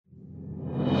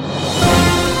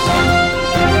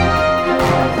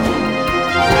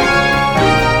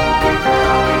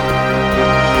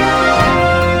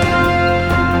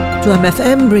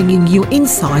2MFM bringing you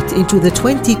insight into the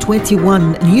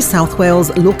 2021 New South Wales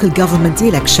local government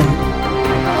election.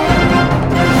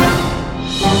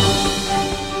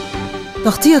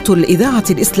 تغطية الإذاعة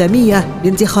الإسلامية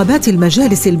لانتخابات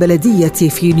المجالس البلدية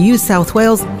في نيو ساوث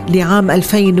ويلز لعام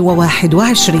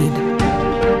 2021.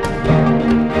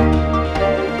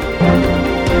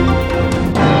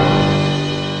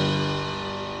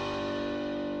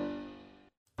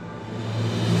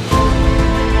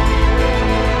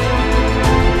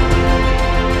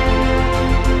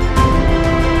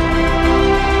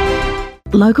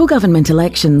 Local government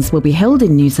elections will be held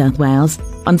in New South Wales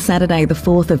on Saturday the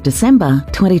 4th of December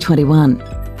 2021.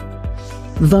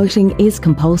 Voting is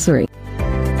compulsory.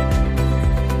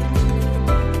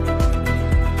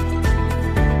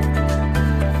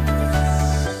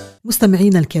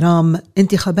 مستمعينا الكرام،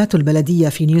 انتخابات البلدية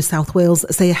في نيو ساوث ويلز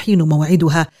سيحين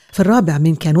موعدها في 4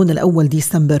 من كانون الأول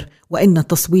ديسمبر، وإن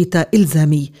التصويت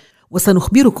إلزامي.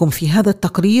 وسنخبركم في هذا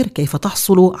التقرير كيف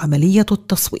تحصل عملية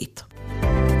التصويت.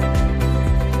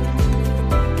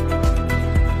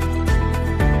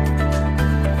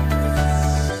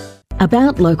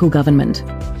 About local government.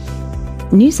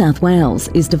 New South Wales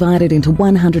is divided into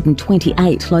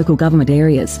 128 local government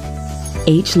areas.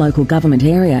 Each local government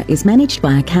area is managed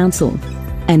by a council,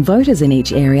 and voters in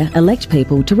each area elect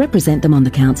people to represent them on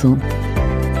the council.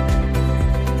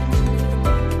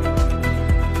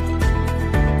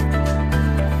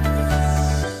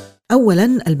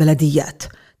 أولاً البلديات.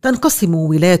 تنقسم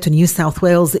ولاية نيو ساوث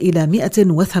ويلز إلى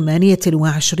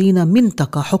 128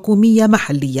 منطقة حكومية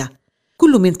محلية.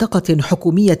 كل منطقة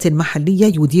حكومية محلية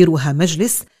يديرها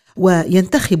مجلس،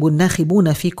 وينتخب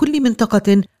الناخبون في كل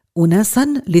منطقة أناساً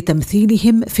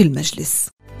لتمثيلهم في المجلس.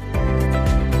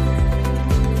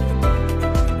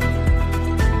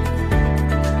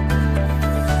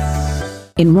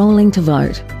 Enrolling to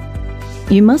vote.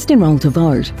 You must enrol to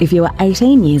vote if you are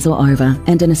 18 years or over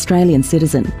and an Australian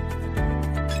citizen.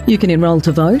 You can enrol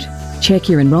to vote, check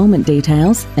your enrolment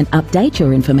details and update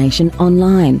your information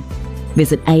online.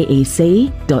 Visit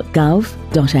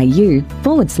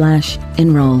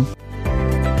aec.gov.au/enrol.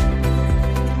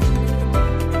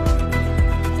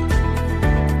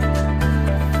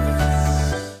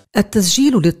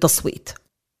 التسجيل للتصويت.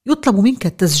 يطلب منك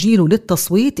التسجيل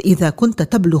للتصويت إذا كنت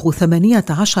تبلغ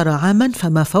 18 عاماً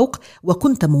فما فوق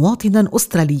وكنت مواطناً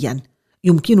أسترالياً.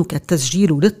 يمكنك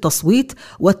التسجيل للتصويت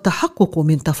والتحقق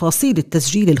من تفاصيل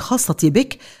التسجيل الخاصة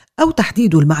بك أو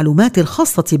تحديد المعلومات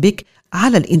الخاصة بك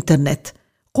على الإنترنت.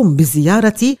 قم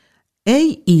بزيارة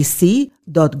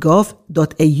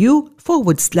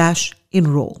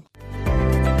aec.gov.au/enroll.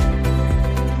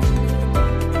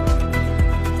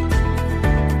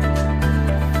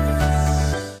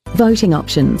 Voting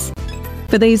options.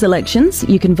 For these elections,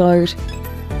 you can vote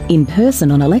in person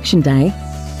on election day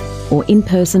or in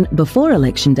person before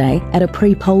election day at a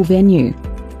pre-poll venue.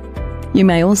 You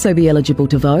may also be eligible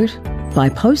to vote by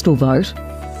postal vote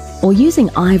or using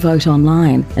iVote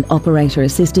online and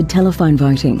operator-assisted telephone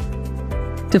voting.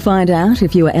 To find out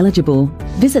if you are eligible,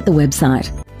 visit the website.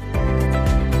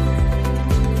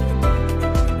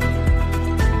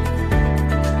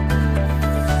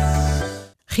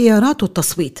 خيارات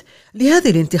التصويت. لهذه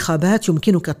الانتخابات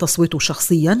يمكنك التصويت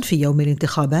شخصياً في يوم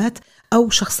الانتخابات أو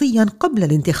شخصياً قبل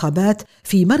الانتخابات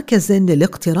في مركز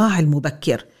للاقتراع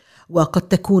المبكر، وقد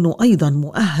تكون أيضاً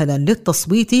مؤهلاً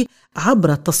للتصويت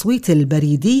عبر التصويت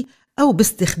البريدي أو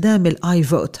باستخدام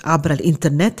الآيفوت عبر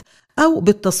الإنترنت أو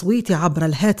بالتصويت عبر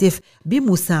الهاتف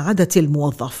بمساعدة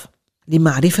الموظف.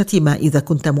 لمعرفة ما إذا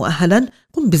كنت مؤهلاً،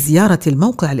 قم بزيارة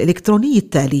الموقع الإلكتروني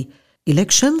التالي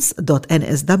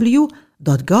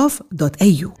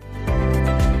elections.nsw.gov.au.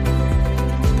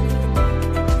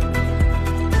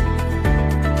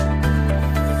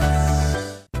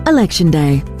 Election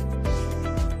Day.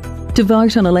 To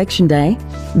vote on Election Day,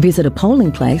 visit a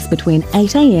polling place between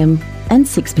 8 a.m. and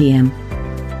 6 p.m.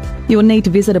 You will need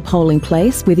to visit a polling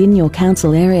place within your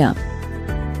council area.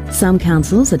 Some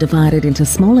councils are divided into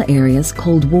smaller areas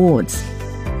called wards.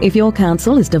 If your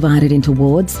council is divided into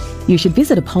wards, you should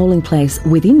visit a polling place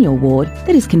within your ward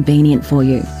that is convenient for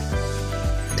you.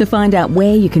 To find out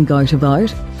where you can go to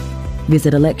vote,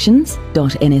 visit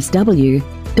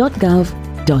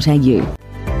elections.nsw.gov.au.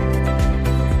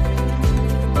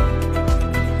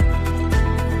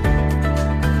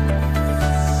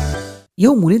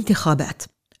 يوم الانتخابات.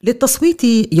 للتصويت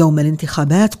يوم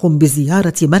الانتخابات قم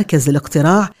بزيارة مركز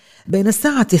الاقتراع بين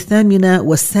الساعة 8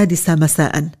 والسادسة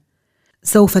مساءً.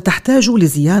 سوف تحتاج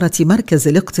لزيارة مركز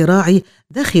الاقتراع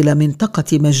داخل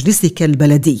منطقة مجلسك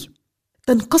البلدي.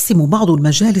 تنقسم بعض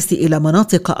المجالس إلى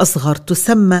مناطق أصغر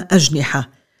تسمى أجنحة،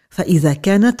 فإذا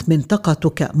كانت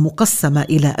منطقتك مقسمة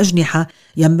إلى أجنحة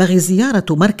ينبغي زيارة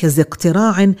مركز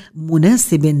اقتراع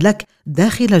مناسب لك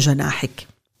داخل جناحك.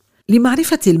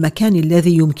 لمعرفة المكان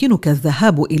الذي يمكنك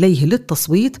الذهاب إليه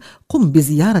للتصويت قم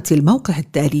بزيارة الموقع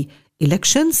التالي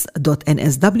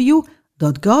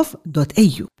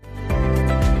elections.nsw.gov.au.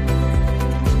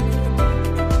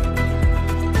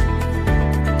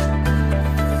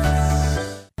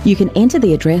 You can enter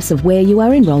the address of where you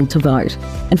are enrolled to vote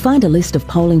and find a list of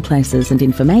polling places and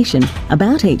information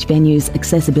about each venue's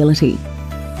accessibility.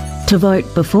 To vote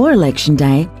before Election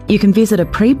Day, you can visit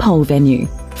a pre-poll venue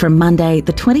from Monday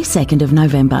the 22nd of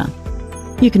November.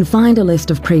 You can find a list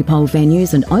of pre-poll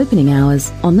venues and opening hours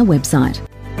on the website.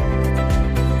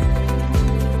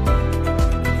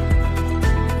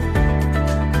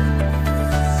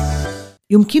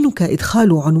 يمكنك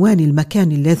إدخال عنوان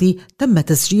المكان الذي تم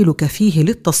تسجيلك فيه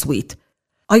للتصويت.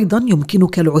 أيضاً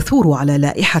يمكنك العثور على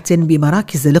لائحة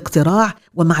بمراكز الاقتراع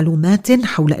ومعلومات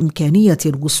حول إمكانية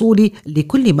الوصول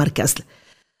لكل مركز.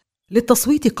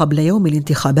 للتصويت قبل يوم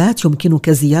الانتخابات يمكنك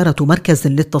زيارة مركز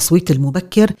للتصويت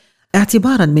المبكر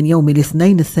اعتباراً من يوم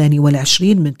الاثنين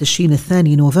 22 من تشرين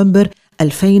الثاني نوفمبر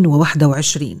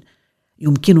 2021.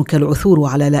 يمكنك العثور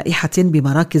على لائحة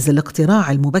بمراكز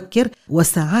الاقتراع المبكر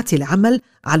وساعات العمل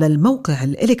على الموقع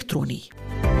الإلكتروني.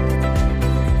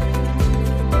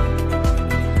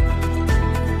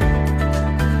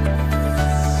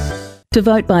 To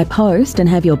vote by post and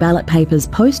have your ballot papers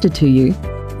posted to you,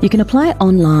 you can apply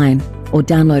online or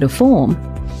download a form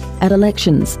at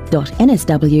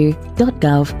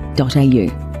elections.nsw.gov.au.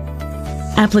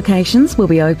 Applications will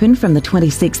be open from the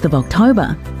 26th of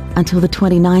October until the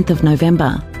 29th of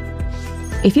November.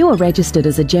 If you are registered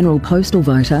as a general postal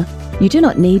voter, you do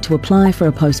not need to apply for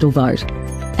a postal vote,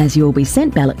 as you will be sent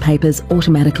ballot papers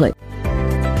automatically.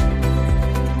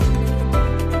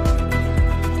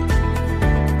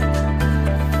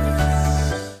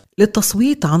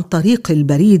 للتصويت عن طريق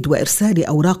البريد وإرسال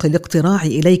أوراق الاقتراع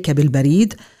إليك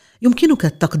بالبريد يمكنك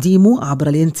التقديم عبر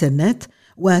الإنترنت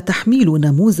وتحميل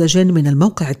نموذج من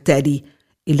الموقع التالي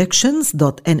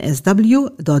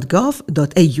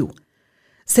elections.nsw.gov.au.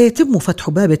 سيتم فتح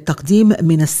باب التقديم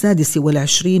من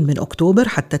 26 من أكتوبر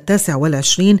حتى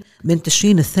 29 من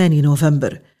تشرين الثاني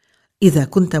نوفمبر. إذا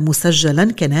كنت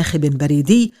مسجلاً كناخب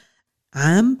بريدي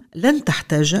عام لن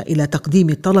تحتاج إلى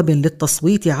تقديم طلب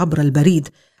للتصويت عبر البريد،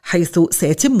 حيث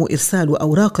سيتم إرسال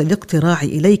أوراق الاقتراع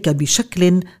إليك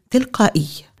بشكل تلقائي.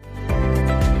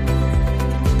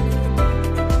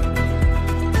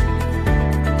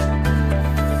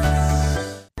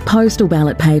 Postal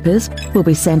ballot papers will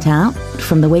be sent out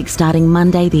from the week starting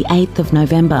Monday the 8th of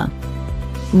November.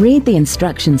 Read the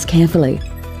instructions carefully.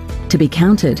 To be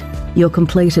counted, your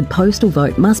completed postal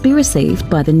vote must be received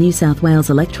by the New South Wales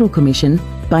Electoral Commission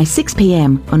by 6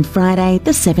 p.m. on Friday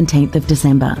the 17th of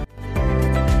December.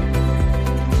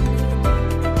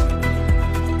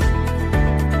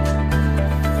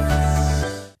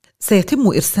 سيتم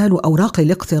إرسال أوراق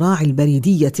الاقتراع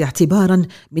البريدية اعتباراً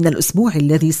من الأسبوع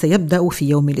الذي سيبدأ في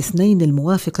يوم الاثنين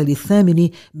الموافق للثامن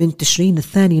من تشرين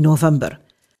الثاني نوفمبر.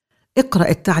 اقرأ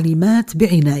التعليمات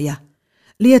بعناية.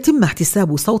 ليتم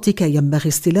احتساب صوتك ينبغي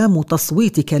استلام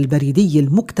تصويتك البريدي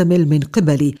المكتمل من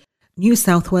قبل New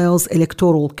South Wales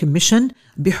Electoral Commission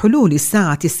بحلول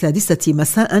الساعة 6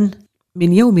 مساء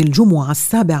من يوم الجمعة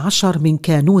 17 من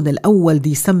كانون الأول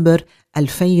ديسمبر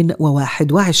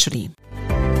 2021.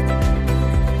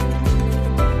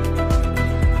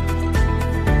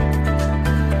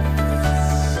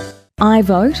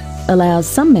 iVote allows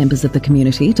some members of the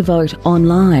community to vote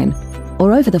online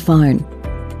or over the phone.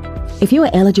 If you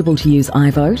are eligible to use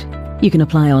iVote, you can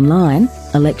apply online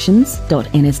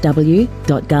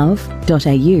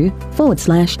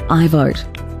elections.nsw.gov.au/iVote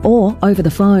or over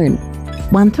the phone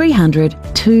 1300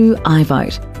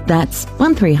 2iVote. That's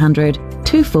 1300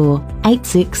 24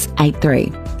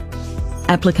 8683.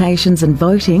 Applications and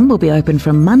voting will be open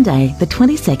from Monday the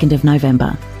 22nd of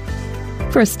November.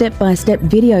 For a step-by-step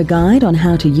video guide on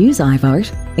how to use iVote,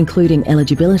 including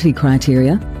eligibility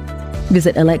criteria,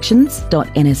 visit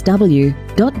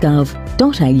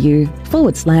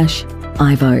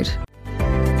elections.nsw.gov.au/iVote.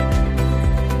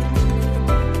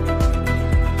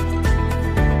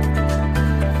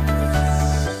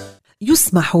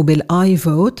 يسمح بالآي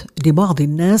فوت لبعض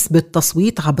الناس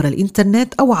بالتصويت عبر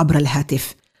الإنترنت أو عبر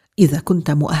الهاتف. إذا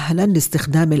كنت مؤهلاً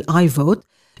لاستخدام الآي فوت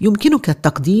يمكنك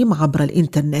التقديم عبر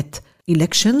الإنترنت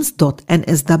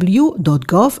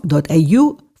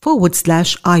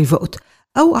elections.nsw.gov.au/iVote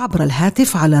أو عبر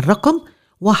الهاتف على الرقم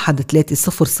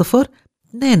 1300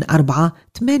 24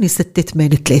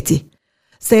 8683.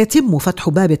 سيتم فتح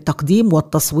باب التقديم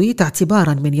والتصويت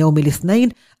اعتباراً من يوم الاثنين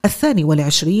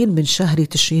 22 من شهر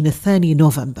تشرين الثاني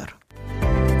نوفمبر.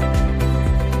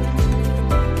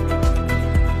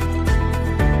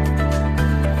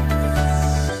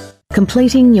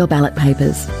 Completing your ballot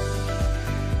papers.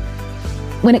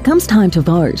 When it comes time to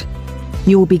vote,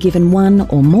 you will be given one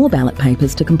or more ballot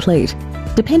papers to complete,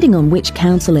 depending on which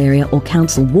council area or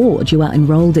council ward you are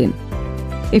enrolled in.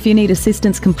 If you need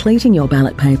assistance completing your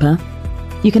ballot paper,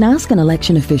 you can ask an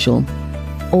election official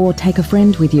or take a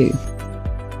friend with you.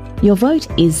 Your vote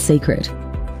is secret,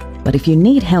 but if you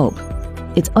need help,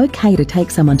 it's okay to take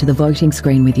someone to the voting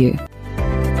screen with you.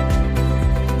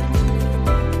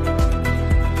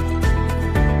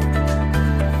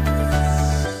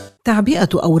 تعبئة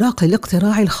أوراق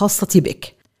الاقتراع الخاصة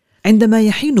بك. عندما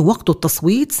يحين وقت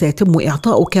التصويت سيتم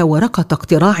إعطاؤك ورقة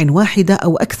اقتراع واحدة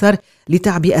أو أكثر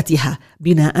لتعبئتها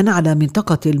بناء على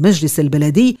منطقة المجلس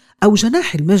البلدي أو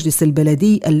جناح المجلس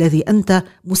البلدي الذي أنت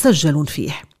مسجل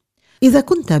فيه. إذا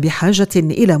كنت بحاجة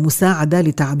إلى مساعدة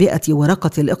لتعبئة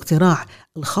ورقة الاقتراع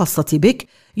الخاصة بك،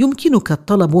 يمكنك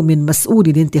الطلب من مسؤول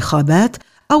الانتخابات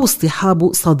أو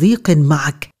اصطحاب صديق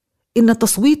معك. إن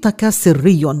تصويتك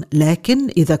سري، لكن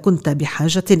إذا كنت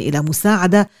بحاجة إلى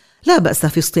مساعدة لا بأس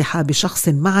في اصطحاب شخص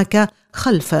معك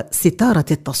خلف ستارة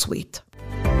التصويت.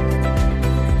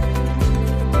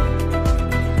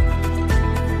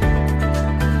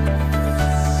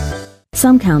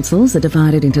 Some councils are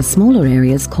divided into smaller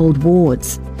areas called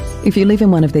wards. If you live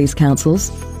in one of these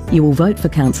councils, you will vote for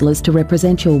councillors to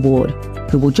represent your ward,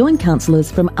 who will join councillors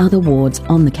from other wards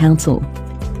on the council.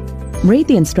 Read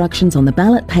the instructions on the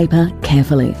ballot paper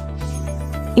carefully.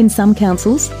 In some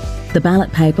councils, the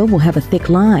ballot paper will have a thick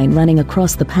line running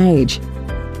across the page,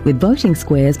 with voting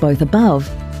squares both above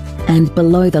and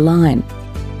below the line.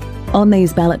 On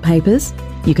these ballot papers,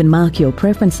 you can mark your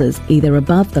preferences either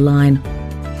above the line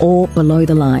or below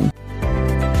the line.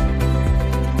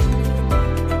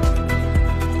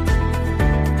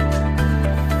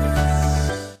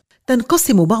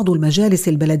 تنقسم بعض المجالس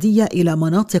البلدية إلى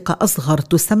مناطق أصغر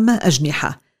تسمى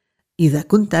أجنحة. إذا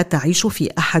كنت تعيش في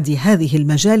أحد هذه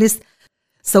المجالس،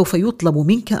 سوف يطلب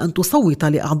منك أن تصوت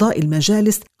لأعضاء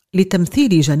المجالس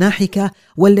لتمثيل جناحك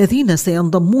والذين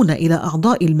سينضمون إلى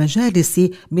أعضاء المجالس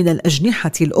من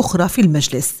الأجنحة الأخرى في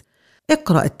المجلس.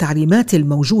 اقرأ التعليمات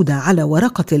الموجودة على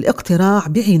ورقة الاقتراع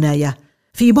بعناية.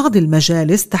 في بعض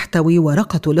المجالس تحتوي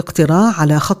ورقة الاقتراع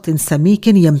على خط سميك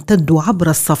يمتد عبر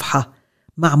الصفحة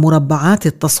مع مربعات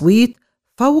التصويت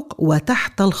فوق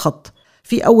وتحت الخط.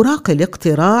 في أوراق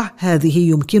الاقتراع هذه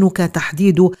يمكنك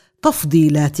تحديد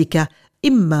تفضيلاتك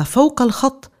إما فوق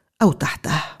الخط أو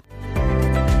تحته.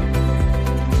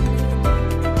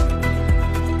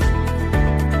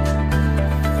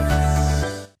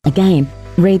 Again,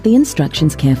 read the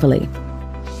instructions carefully.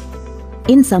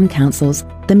 In some councils,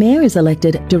 the mayor is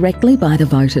elected directly by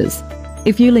the voters.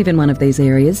 If you live in one of these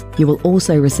areas, you will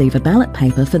also receive a ballot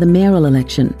paper for the mayoral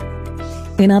election.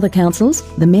 In other councils,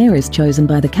 the mayor is chosen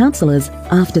by the councillors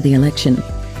after the election.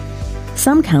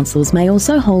 Some councils may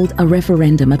also hold a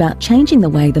referendum about changing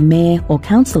the way the mayor or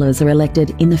councillors are elected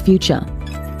in the future,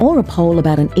 or a poll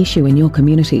about an issue in your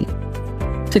community.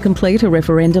 To complete a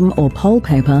referendum or poll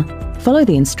paper, follow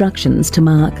the instructions to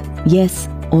mark yes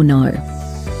or no.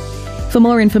 For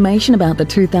more information about the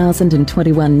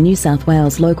 2021 New South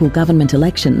Wales local government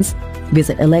elections,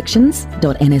 visit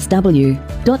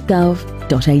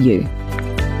elections.nsw.gov.au.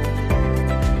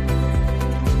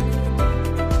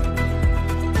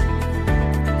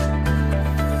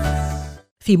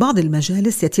 في بعض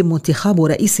المجالس يتم انتخاب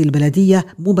رئيس البلدية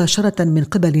مباشرة من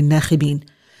قبل الناخبين.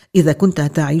 إذا كنت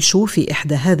تعيش في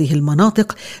إحدى هذه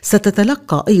المناطق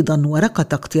ستتلقى أيضاً ورقة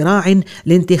اقتراع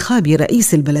لانتخاب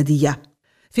رئيس البلدية.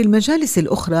 في المجالس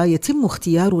الأخرى يتم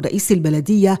اختيار رئيس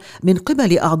البلدية من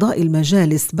قبل أعضاء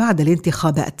المجالس بعد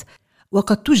الانتخابات،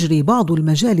 وقد تجري بعض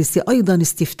المجالس أيضاً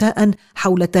استفتاء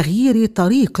حول تغيير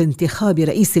طريق انتخاب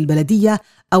رئيس البلدية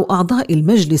أو أعضاء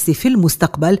المجلس في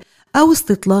المستقبل، أو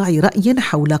استطلاع رأي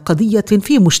حول قضية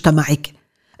في مجتمعك.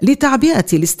 لتعبئة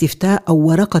الاستفتاء أو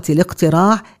ورقة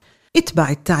الاقتراع اتبع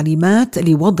التعليمات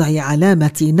لوضع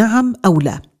علامة نعم أو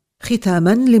لا.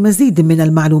 ختاماً، لمزيد من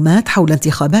المعلومات حول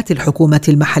انتخابات الحكومة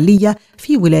المحلية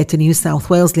في ولاية نيو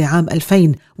ساوث ويلز لعام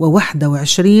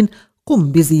 2021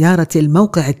 قم بزيارة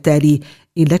الموقع التالي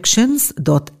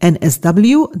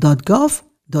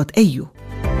elections.nsw.gov.au.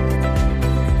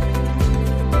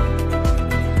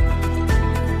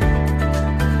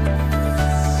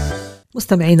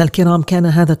 مستمعينا الكرام، كان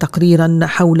هذا تقريرا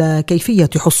حول كيفية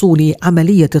حصول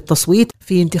عملية التصويت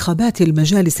في انتخابات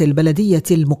المجالس البلدية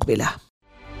المقبلة.